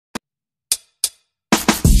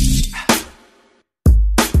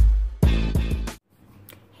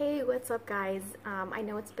Hey, what's up, guys? I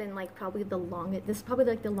know it's been like probably the longest, this is probably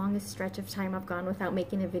like the longest stretch of time I've gone without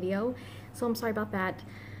making a video, so I'm sorry about that.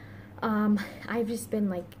 I've just been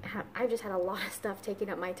like, I've just had a lot of stuff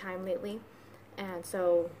taking up my time lately, and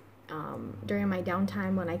so during my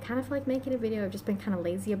downtime when I kind of feel like making a video, I've just been kind of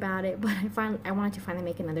lazy about it, but I wanted to finally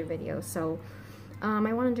make another video, so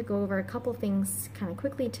I wanted to go over a couple things kind of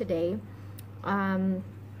quickly today.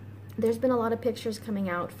 There's been a lot of pictures coming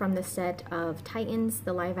out from the set of Titans,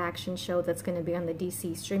 the live-action show that's going to be on the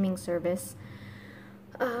DC streaming service.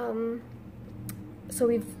 So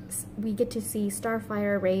we get to see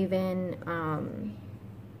Starfire, Raven,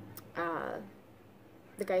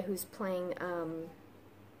 the guy who's playing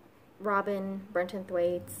Robin, Brenton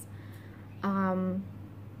Thwaites, in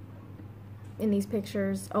these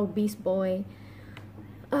pictures. Oh, Beast Boy.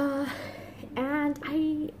 And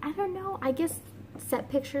I don't know, I guess set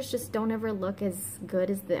pictures just don't ever look as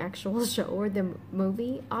good as the actual show or the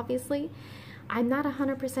movie, obviously. I'm not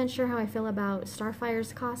 100% sure how I feel about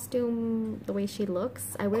Starfire's costume, the way she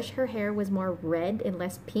looks. I wish her hair was more red and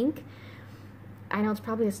less pink. I know it's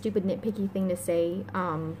probably a stupid nitpicky thing to say.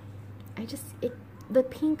 The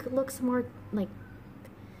pink looks more like,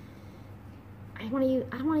 I don't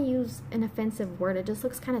want to use an offensive word, it just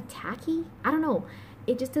looks kind of tacky. I don't know.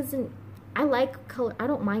 It just doesn't, I like color, I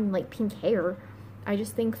don't mind like pink hair. I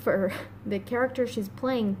just think for the character she's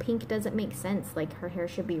playing, pink doesn't make sense. Like, her hair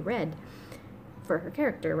should be red for her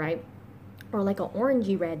character, right? Or like an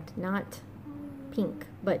orangey red, not pink.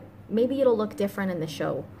 But maybe it'll look different in the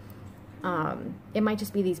show. It might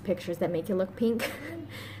just be these pictures that make it look pink.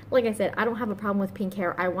 Like I said, I don't have a problem with pink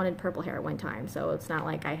hair. I wanted purple hair at one time, so it's not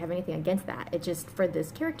like I have anything against that. It just, for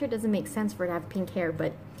this character, it doesn't make sense for her to have pink hair,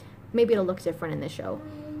 but maybe it'll look different in the show.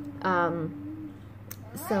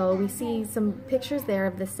 So we see some pictures there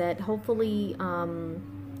of the set. Hopefully,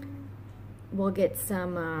 we'll get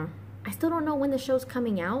some, I still don't know when the show's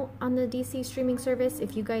coming out on the DC streaming service.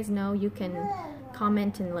 If you guys know, you can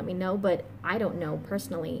comment and let me know, but I don't know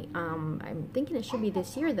personally. I'm thinking it should be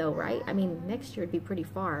this year though, right? I mean, next year would be pretty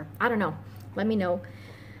far. I don't know. Let me know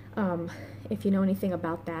if you know anything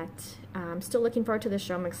about that. I'm still looking forward to the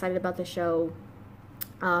show. I'm excited about the show.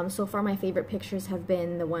 So far, my favorite pictures have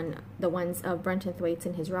been the ones of Brenton Thwaites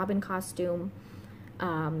in his Robin costume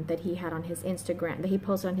that he had on his Instagram, that he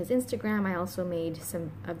posted on his Instagram. I also made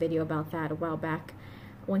a video about that a while back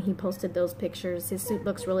when he posted those pictures. His suit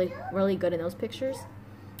looks really, really good in those pictures.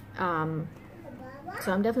 So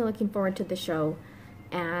I'm definitely looking forward to the show.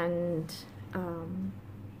 And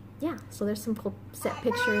yeah, so there's some cool set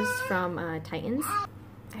pictures from Titans.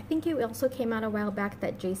 I think it also came out a while back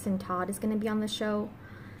that Jason Todd is going to be on the show.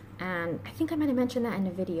 And I think I might have mentioned that in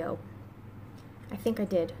a video. I think I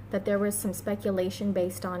did. That there was some speculation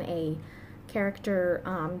based on a character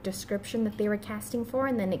description that they were casting for,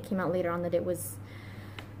 and then it came out later on that it was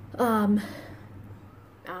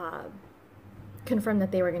confirmed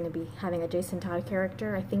that they were going to be having a Jason Todd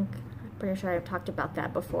character. I'm pretty sure I've talked about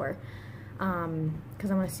that before.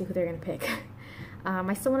 Because I want to see who they're going to pick.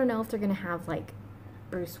 I still want to know if they're going to have like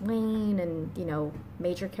Bruce Wayne and, you know,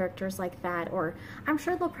 major characters like that, or I'm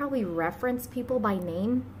sure they'll probably reference people by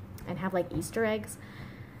name and have like Easter eggs,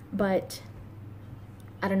 but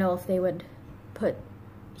I don't know if they would put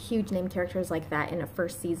huge name characters like that in a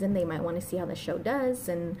first season. They might want to see how the show does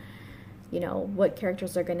and, you know, what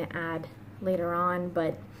characters they're going to add later on,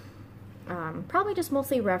 but probably just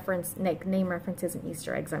mostly name references and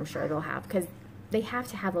Easter eggs. I'm sure they'll have, because they have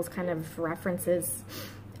to have those kind of references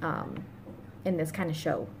in this kind of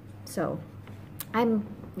show. So I'm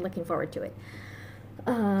looking forward to it.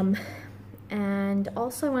 And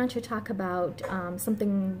also I wanted to talk about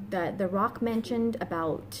something that The Rock mentioned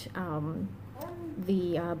about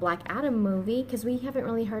the Black Adam movie, because we haven't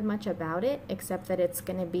really heard much about it, except that it's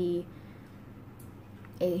going to be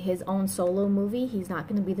his own solo movie. He's not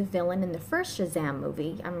going to be the villain in the first Shazam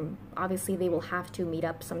movie. Obviously they will have to meet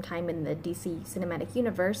up sometime in the DC cinematic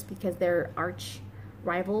universe because they're arch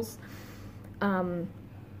rivals.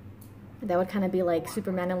 That would kind of be like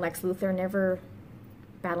Superman and Lex Luthor never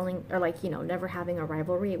battling, or like, you know, never having a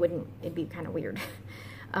rivalry. It'd be kind of weird.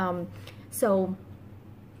 So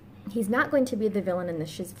he's not going to be the villain in the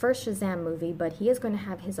first Shazam movie, but he is going to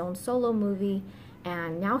have his own solo movie.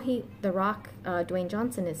 And now The Rock, Dwayne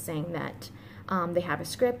Johnson, is saying that they have a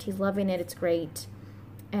script, he's loving it, it's great,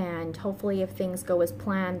 and hopefully if things go as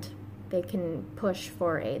planned, they can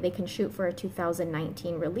shoot for a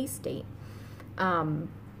 2019 release date.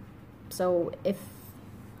 So if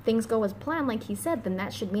things go as planned, like he said, then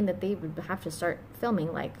that should mean that they would have to start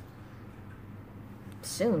filming like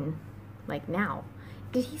soon, like now.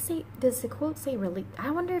 Did he say, does the quote say release?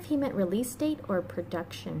 I wonder if he meant release date or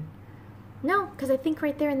production. No, because I think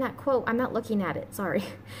right there in that quote, I'm not looking at it, sorry.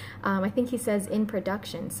 I think he says in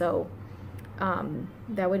production, so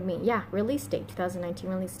that would mean, yeah, release date, 2019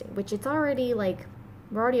 release date, which it's already like,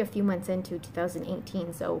 we're already a few months into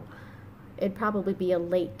 2018, so it'd probably be a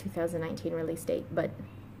late 2019 release date, but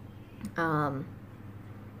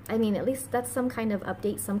I mean, at least that's some kind of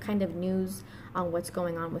update, some kind of news on what's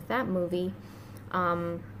going on with that movie.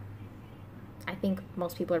 I think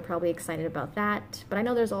most people are probably excited about that, but I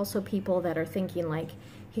know there's also people that are thinking like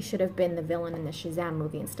he should have been the villain in the Shazam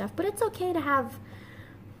movie and stuff, but it's okay to have,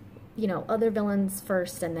 you know, other villains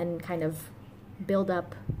first and then kind of build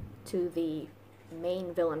up to the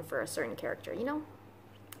main villain for a certain character, you know?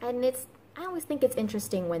 And I always think it's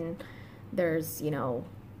interesting when there's, you know,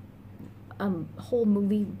 a whole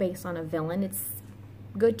movie based on a villain. It's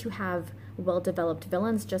good to have well-developed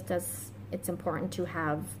villains, just as it's important to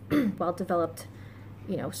have well-developed,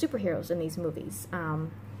 you know, superheroes in these movies.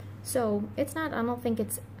 So it's not, I don't think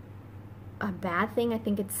it's a bad thing. I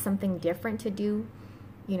think it's something different to do,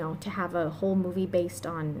 you know, to have a whole movie based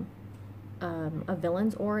on a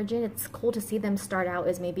villain's origin. It's cool to see them start out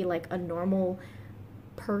as maybe like a normal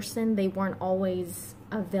person. They weren't always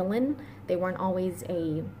a villain. They weren't always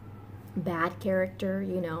a bad character,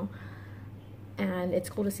 you know. And it's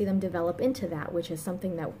cool to see them develop into that, which is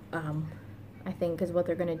something that I think is what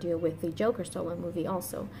they're going to do with the Joker solo movie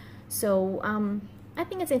also. So I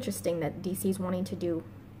think it's interesting that DC's wanting to do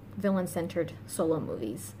villain-centered solo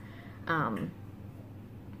movies.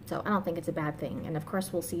 So I don't think it's a bad thing. And of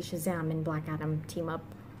course we'll see Shazam and Black Adam team up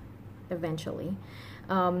eventually.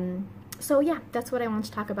 So yeah, that's what I want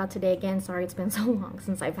to talk about today. Again, sorry it's been so long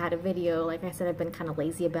since I've had a video. Like I said, I've been kind of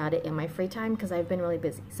lazy about it in my free time because I've been really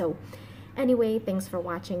busy. So anyway, thanks for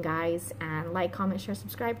watching, guys, and like, comment, share,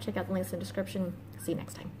 subscribe. Check out the links in the description. See you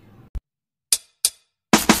next time.